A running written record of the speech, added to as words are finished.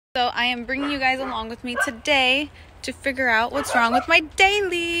So I am bringing you guys along with me today to figure out what's wrong with my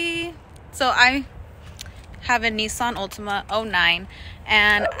daily. So I have a Nissan Altima 09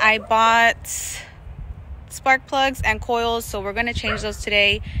 and I bought spark plugs and coils, so we're going to change those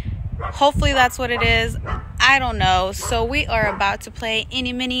today. Hopefully that's what it is. I don't know. So we are about to play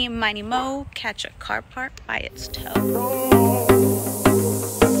Eeny, Meeny, Miny, Mo, catch a car part by its toe.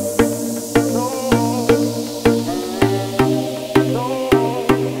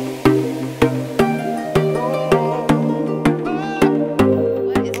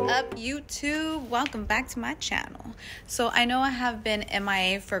 YouTube, welcome back to my channel. So I know I have been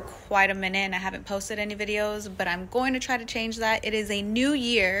MIA for quite a minute and I haven't posted any videos, but I'm going to try to change that. It is a new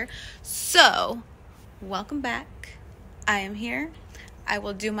year, so welcome back. I am here. I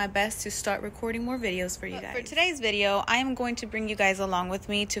will do my best to start recording more videos for you guys. For today's video, I am going to bring you guys along with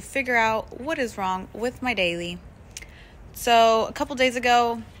me to figure out what is wrong with my daily. So a couple days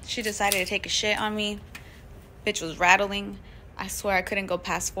ago, she decided to take a shit on me. Bitch was rattling. I swear I couldn't go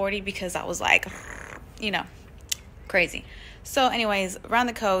past 40 because I was like, you know, crazy. So anyways, around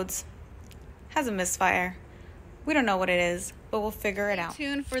the codes, has a misfire. We don't know what it is, but we'll figure it out. Stay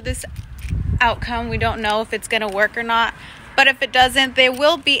tuned for this outcome. We don't know if it's going to work or not, but if it doesn't, there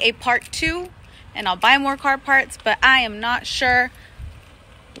will be a part 2 and I'll buy more car parts, but I am not sure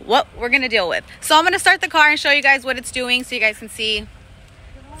what we're going to deal with. So I'm going to start the car and show you guys what it's doing so you guys can see.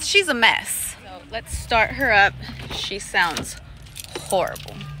 She's a mess. So let's start her up. She sounds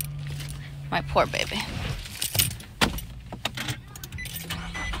horrible. My poor baby.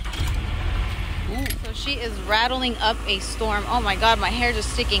 Ooh. So she is rattling up a storm. Oh my god, my hair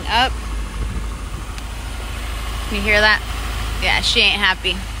just sticking up. Can you hear that? Yeah, she ain't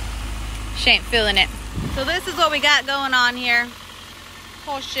happy. She ain't feeling it. So this is what we got going on here.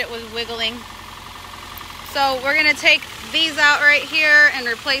 Whole shit was wiggling. So we're gonna take these out right here and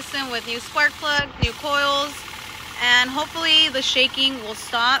replace them with new spark plug, new coils, and hopefully the shaking will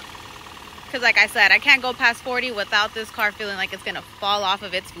stop. Because like I said, I can't go past 40 without this car feeling like it's gonna fall off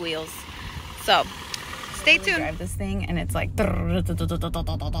of its wheels. So stay tuned. Drive this thing and it's like, yeah,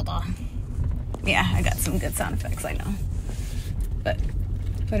 I got some good sound effects, I know. But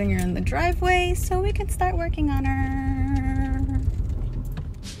putting her in the driveway so we can start working on her.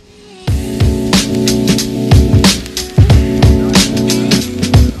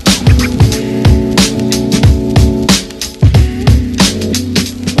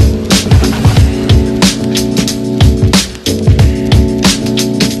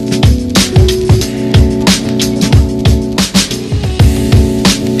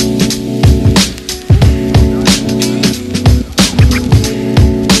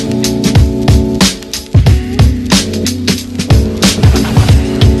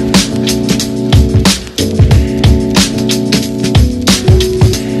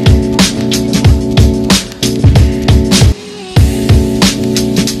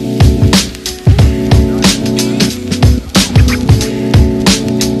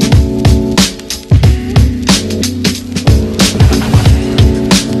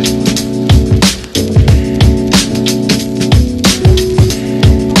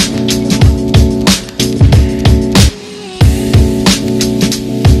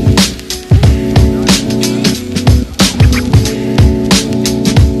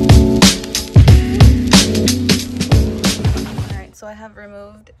 So I have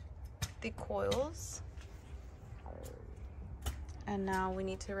removed the coils and now we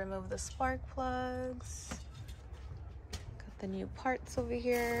need to remove the spark plugs. Got the new parts over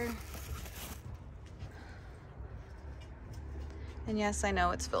here. And yes, I know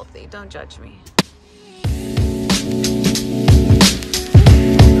it's filthy. Don't judge me.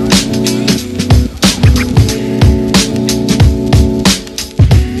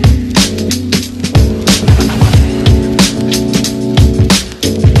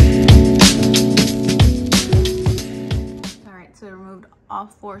 All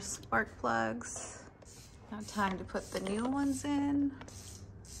 4 spark plugs. Now time to put the new ones in.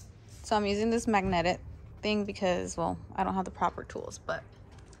 So I'm using this magnetic thing because, well, I don't have the proper tools, but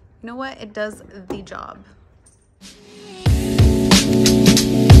you know what? It does the job.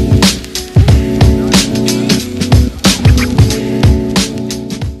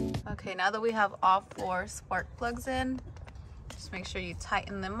 Okay, now that we have all 4 spark plugs in, just make sure you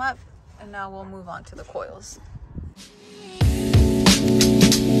tighten them up, and now we'll move on to the coils.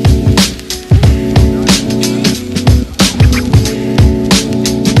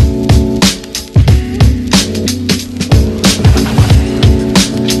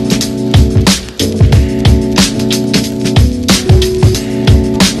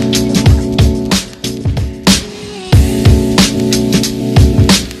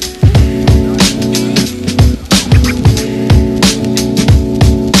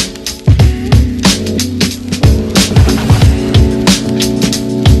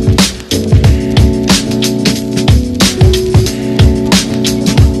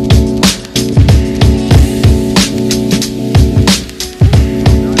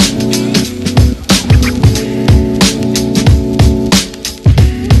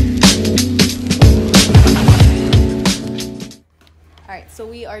 so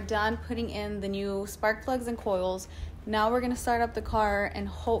we are done putting in the new spark plugs and coils. Now we're gonna start up the car and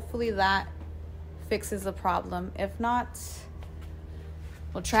hopefully that fixes the problem. If not,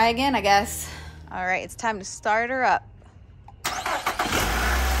 we'll try again, I guess. All right, it's time to start her up. Well,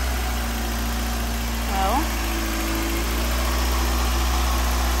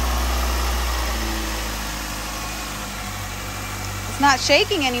 it's not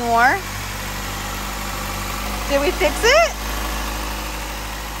shaking anymore. Did we fix it?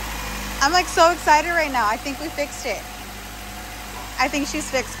 I'm like so excited right now. I think we fixed it. I think she's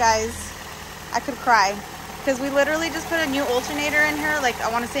fixed, guys. I could cry because we literally just put a new alternator in her, like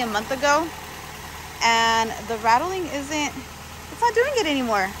I want to say a month ago, and the rattling it's not doing it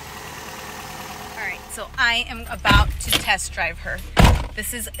anymore. All right, so I am about to test drive her.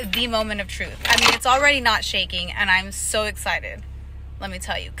 This is the moment of truth. I mean, it's already not shaking and I'm so excited. Let me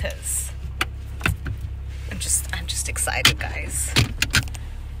tell you, because I'm just excited, guys.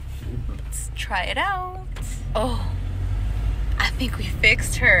 Let's try it out. Oh, I think we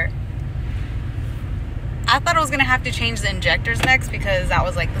fixed her. I thought I was gonna have to change the injectors next because that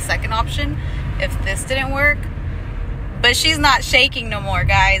was like the second option if this didn't work. But she's not shaking no more,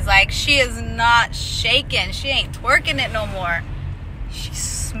 guys. Like, she is not shaking. She ain't twerking it no more. She's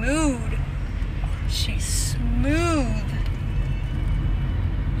smooth. She's smooth.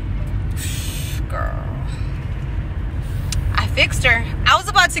 Girl. I fixed her. I was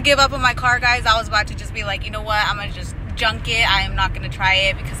about to give up on my car, guys. I was about to just be like, you know what? I'm gonna just junk it. I am not gonna try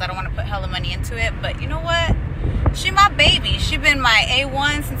it because I don't want to put hella money into it. But you know what? She my baby. She been my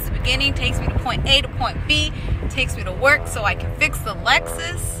A1 since the beginning. Takes me to point A to point B. Takes me to work so I can fix the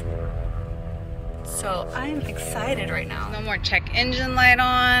Lexus. So I'm excited right now. No more check engine light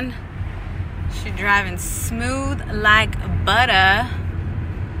on. She's driving smooth like butter.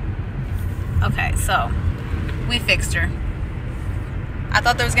 Okay, so we fixed her. I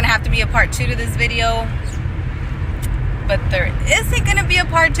thought there was gonna have to be a part 2 to this video, but there isn't gonna be a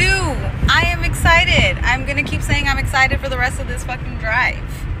part 2. I am excited. I'm gonna keep saying I'm excited for the rest of this fucking drive.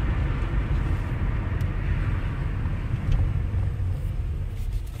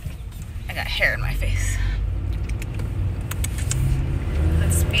 I got hair in my face.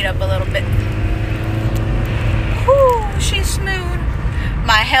 Let's speed up a little bit. Whoo, she's smooth.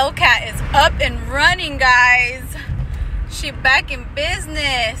 My Hellcat is up and running, guys. She back in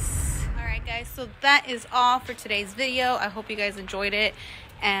business. All right, guys, so that is all for today's video. I hope you guys enjoyed it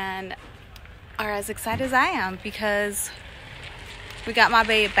and are as excited as I am because we got my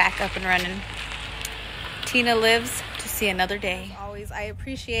babe back up and running. Tina lives to see another day. As always, I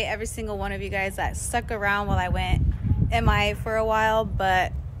appreciate every single one of you guys that stuck around while I went MIA for a while,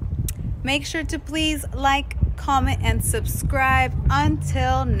 but make sure to please like, comment, and subscribe.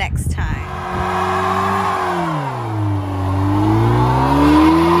 Until next time.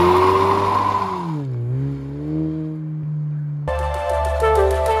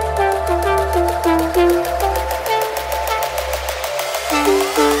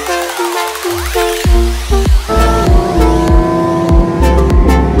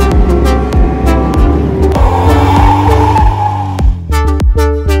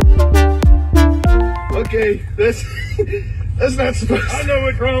 Okay, that's not supposed to. I know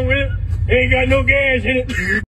what's wrong with it. It ain't got no gas in it.